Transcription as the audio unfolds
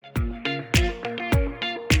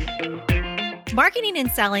Marketing and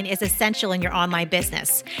selling is essential in your online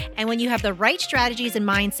business. And when you have the right strategies and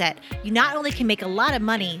mindset, you not only can make a lot of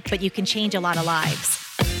money, but you can change a lot of lives.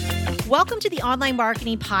 Welcome to the Online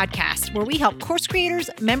Marketing Podcast, where we help course creators,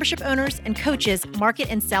 membership owners, and coaches market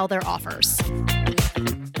and sell their offers.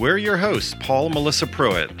 We're your hosts, Paul and Melissa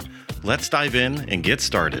Pruitt. Let's dive in and get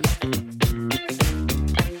started.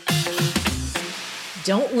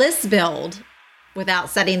 Don't list build without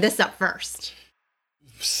setting this up first.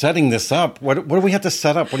 Setting this up? What do we have to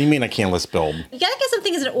set up? What do you mean I can't list build? You got to get some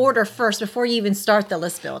things in order first before you even start the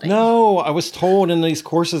list building. No, I was told in these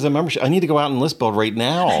courses and membership, I need to go out and list build right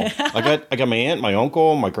now. I got my aunt, my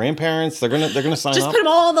uncle, my grandparents. They're gonna sign up. Just put them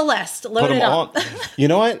all on the list. Load it up. You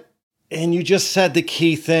know what? And you just said the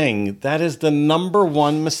key thing. That is the number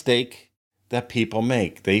one mistake that people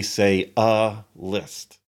make. They say a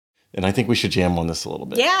list. And I think we should jam on this a little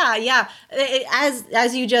bit. Yeah.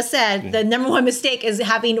 As you just said, the number one mistake is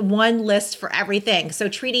having one list for everything. So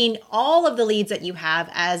treating all of the leads that you have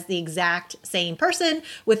as the exact same person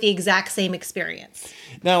with the exact same experience.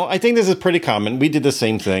 Now, I think this is pretty common. We did the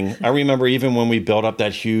same thing. I remember even when we built up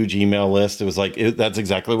that huge email list, it was like, that's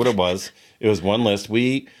exactly what it was. It was one list.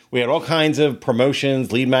 We had all kinds of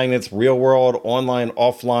promotions, lead magnets, real world, online,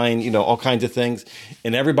 offline, all kinds of things.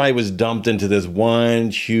 And everybody was dumped into this one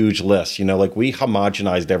huge list. Like we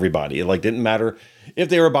homogenized everybody. It didn't matter if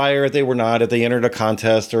they were a buyer, if they were not, if they entered a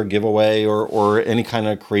contest or a giveaway or any kind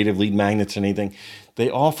of creative lead magnets or anything. They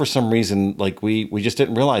all, for some reason, we just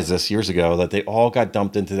didn't realize this years ago, that they all got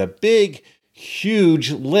dumped into that big,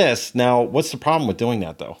 huge list. Now, what's the problem with doing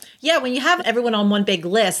that, though? Yeah, when you have everyone on one big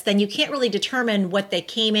list, then you can't really determine what they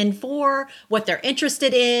came in for, what they're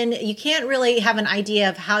interested in. You can't really have an idea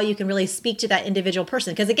of how you can really speak to that individual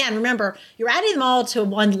person. Because again, remember, you're adding them all to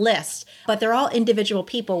one list, but they're all individual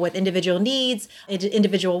people with individual needs,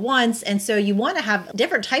 individual wants. And so you want to have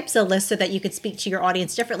different types of lists so that you could speak to your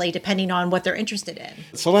audience differently depending on what they're interested in.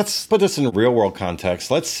 So let's put this in real world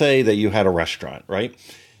context. Let's say that you had a restaurant, right?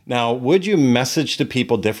 Now, would you message to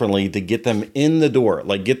people differently to get them in the door,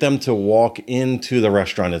 get them to walk into the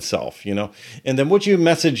restaurant itself, And then would you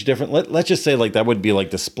message different? Let's just say that would be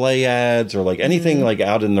display ads or anything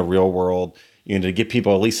out in the real world, to get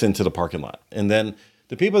people at least into the parking lot. And then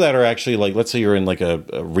the people that are actually let's say you're in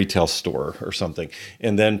a retail store or something,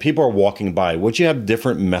 and then people are walking by, would you have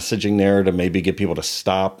different messaging there to maybe get people to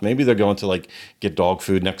stop? Maybe they're going to get dog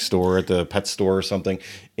food next door at the pet store or something.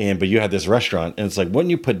 But you had this restaurant and it's wouldn't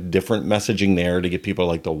you put different messaging there to get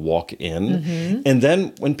people to walk in? Mm-hmm. And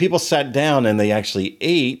then when people sat down and they actually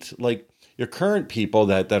ate, your current people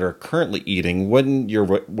that are currently eating, wouldn't your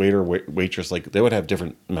waiter, waitress, they would have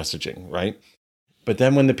different messaging, right? But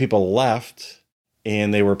then when the people left,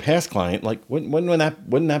 and they were past client, wouldn't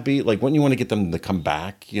that be wouldn't you want to get them to come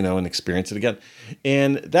back, and experience it again?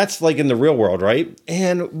 And that's in the real world, right?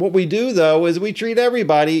 And what we do though is we treat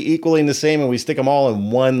everybody equally the same and we stick them all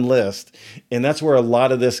in one list. And that's where a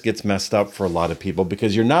lot of this gets messed up for a lot of people,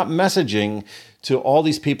 because you're not messaging to all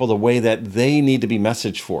these people the way that they need to be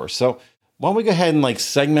messaged for. So why don't we go ahead and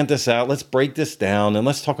segment this out? Let's break this down and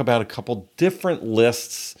let's talk about a couple different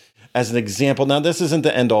lists as an example. Now, this isn't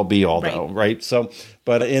the end all be all though, right? So,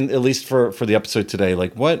 but at least for the episode today,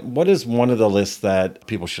 what is one of the lists that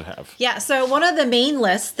people should have? Yeah. So one of the main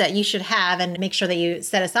lists that you should have and make sure that you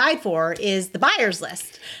set aside for is the buyers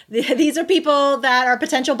list. These are people that are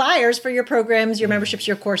potential buyers for your programs, your memberships,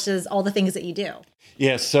 your courses, all the things that you do.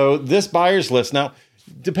 Yeah. So this buyers list now,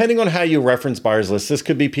 depending on how you reference buyers list, this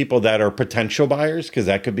could be people that are potential buyers, because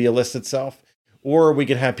that could be a list itself. Or we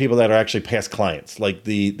could have people that are actually past clients,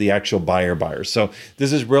 the actual buyers. So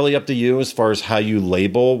this is really up to you as far as how you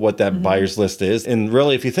label what that buyers list is. And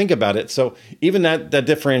really, if you think about it, so even that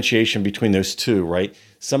differentiation between those two, right?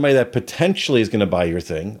 Somebody that potentially is going to buy your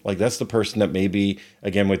thing, that's the person that maybe,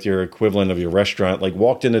 again, with your equivalent of your restaurant,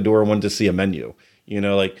 walked in the door and wanted to see a menu.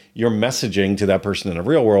 Your messaging to that person in the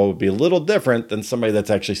real world would be a little different than somebody that's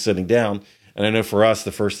actually sitting down. And I know for us,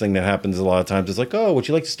 the first thing that happens a lot of times is oh, would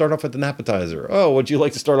you like to start off with an appetizer? Oh, would you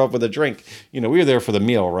like to start off with a drink? We were there for the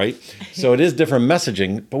meal, right? So it is different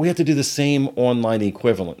messaging, but we have to do the same online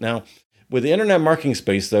equivalent. Now, with the internet marketing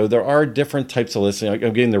space, though, there are different types of lists. I'm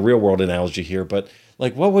getting the real world analogy here, but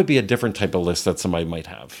what would be a different type of list that somebody might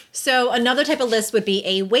have? So another type of list would be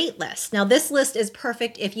a wait list. Now, this list is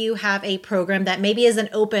perfect if you have a program that maybe isn't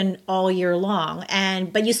open all year long,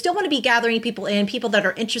 but you still want to be gathering people in, people that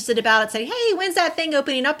are interested about it, say, hey, when's that thing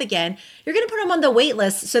opening up again? You're going to put them on the wait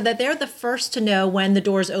list so that they're the first to know when the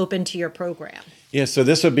doors open to your program. Yeah, so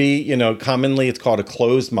this would be, commonly it's called a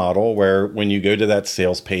closed model, where when you go to that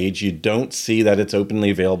sales page, you don't see that it's openly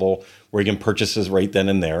available where you can purchase this right then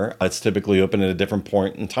and there. It's typically open at a different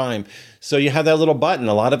point in time. So you have that little button.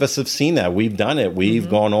 A lot of us have seen that. We've done it. We've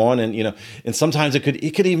gone on and, and sometimes it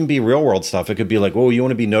could even be real world stuff. It could be like, oh, you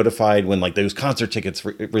want to be notified when like those concert tickets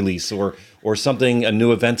release or something, a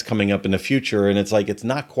new event's coming up in the future. And it's like, it's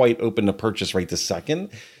not quite open to purchase right this second.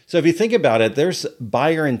 So if you think about it, there's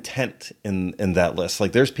buyer intent in that list.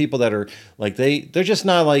 Like there's people that are like, they're just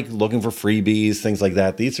not like looking for freebies, things like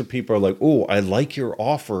that. These are people who are like, oh, I like your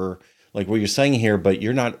offer, like what you're saying here, but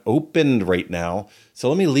you're not opened right now. So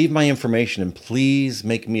let me leave my information and please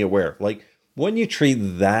make me aware. Like, wouldn't you treat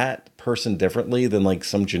that person differently than like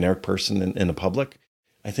some generic person in the public?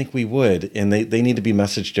 I think we would, and they need to be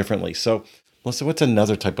messaged differently. So Melissa, what's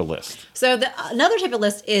another type of list? So another type of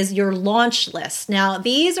list is your launch list. Now,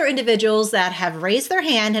 these are individuals that have raised their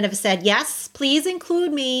hand and have said, yes, please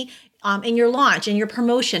include me in your launch, in your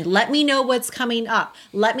promotion. Let me know what's coming up.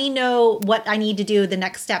 Let me know what I need to do, the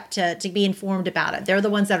next step to be informed about it. They're the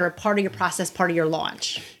ones that are part of your process, part of your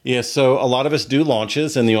launch. Yeah, so a lot of us do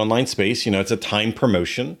launches in the online space. It's a timed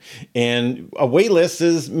promotion. And a wait list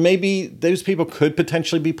is maybe those people could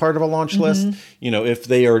potentially be part of a launch list, if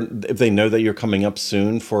they know that you're coming up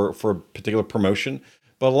soon for a particular promotion.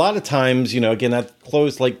 But a lot of times, again, that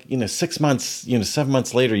closed like, 6 months, 7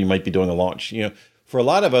 months later, you might be doing a launch. For a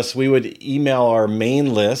lot of us, we would email our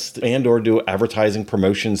main list and or do advertising,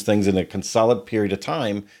 promotions, things in a consolidated period of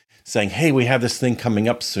time saying, hey, we have this thing coming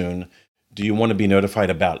up soon. Do you want to be notified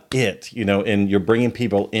about it? And you're bringing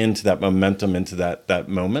people into that momentum, into that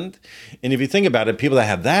moment. And if you think about it, people that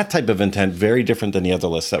have that type of intent, very different than the other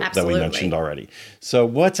lists that we mentioned already. So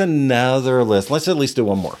what's another list? Let's at least do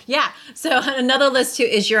one more. Yeah. So another list too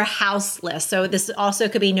is your house list. So this also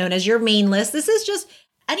could be known as your main list. This is just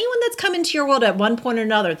anyone that's come into your world at one point or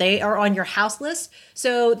another. They are on your house list.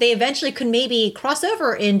 So they eventually could maybe cross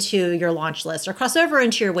over into your launch list or cross over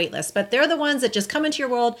into your wait list. But they're the ones that just come into your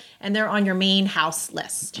world and they're on your main house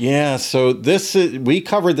list. Yeah. So we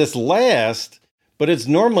covered this last, but it's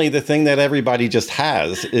normally the thing that everybody just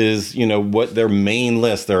has is, what their main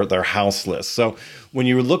list, their house list. So when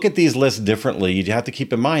you look at these lists differently, you have to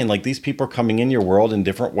keep in mind, like these people are coming in your world in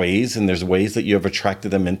different ways, and there's ways that you have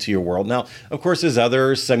attracted them into your world. Now, of course, there's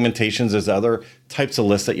other segmentations, there's other types of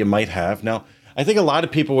lists that you might have. Now, I think a lot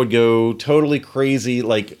of people would go totally crazy,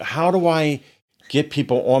 like, how do I get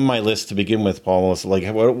people on my list to begin with, Paul? Like,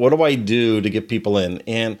 what do I do to get people in?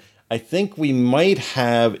 And I think we might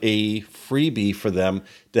have a freebie for them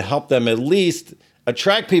to help them at least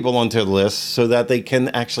attract people onto the list so that they can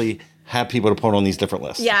actually have people to put on these different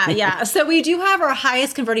lists. Yeah. So we do have our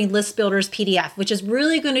highest converting list builders PDF, which is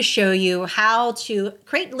really going to show you how to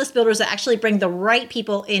create list builders that actually bring the right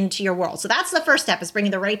people into your world. So that's the first step, is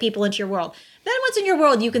bringing the right people into your world. Then once in your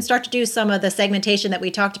world, you can start to do some of the segmentation that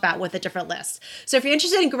we talked about with the different lists. So if you're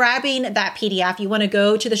interested in grabbing that PDF, you want to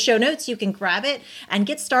go to the show notes, you can grab it and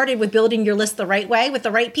get started with building your list the right way with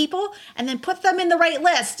the right people, and then put them in the right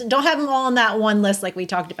list. Don't have them all on that one list like we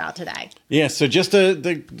talked about today. Yeah, so just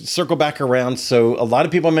to circle back around, so a lot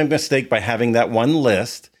of people make a mistake by having that one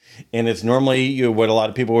list. And it's normally what a lot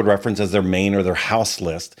of people would reference as their main or their house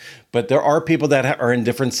list. But there are people that are in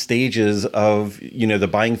different stages of, the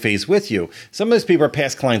buying phase with you. Some of those people are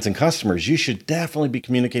past clients and customers. You should definitely be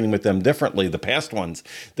communicating with them differently, the past ones.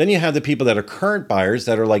 Then you have the people that are current buyers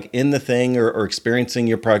that are like in the thing or experiencing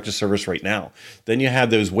your product or service right now. Then you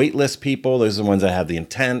have those wait list people. Those are the ones that have the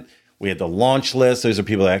intent. We had the launch list. Those are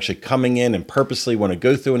people that are actually coming in and purposely want to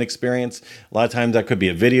go through an experience. A lot of times that could be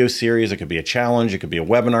a video series. It could be a challenge. It could be a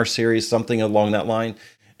webinar series, something along that line.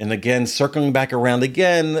 And again, circling back around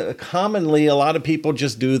again, commonly a lot of people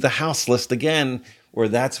just do the house list again, where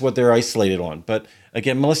that's what they're isolated on. But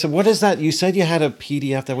again, Melissa, what is that? You said you had a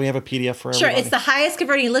PDF, that we have a PDF for everybody? Sure, it's the highest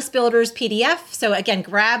converting list builders PDF. So again,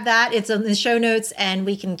 grab that. It's in the show notes, and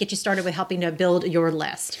we can get you started with helping to build your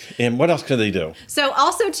list. And what else can they do? So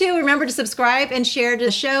also too, remember to subscribe and share to the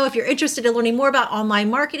show. If you're interested in learning more about online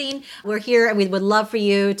marketing, we're here and we would love for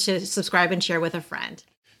you to subscribe and share with a friend.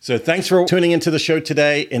 So thanks for tuning into the show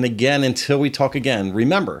today. And again, until we talk again,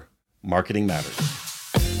 remember, marketing matters.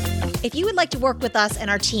 If you would like to work with us and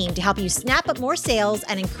our team to help you snap up more sales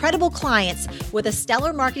and incredible clients with a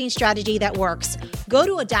stellar marketing strategy that works, go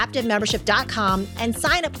to adaptivemembership.com and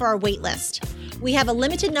sign up for our wait list. We have a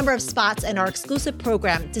limited number of spots in our exclusive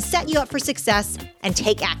program to set you up for success and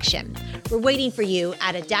take action. We're waiting for you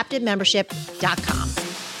at adaptivemembership.com.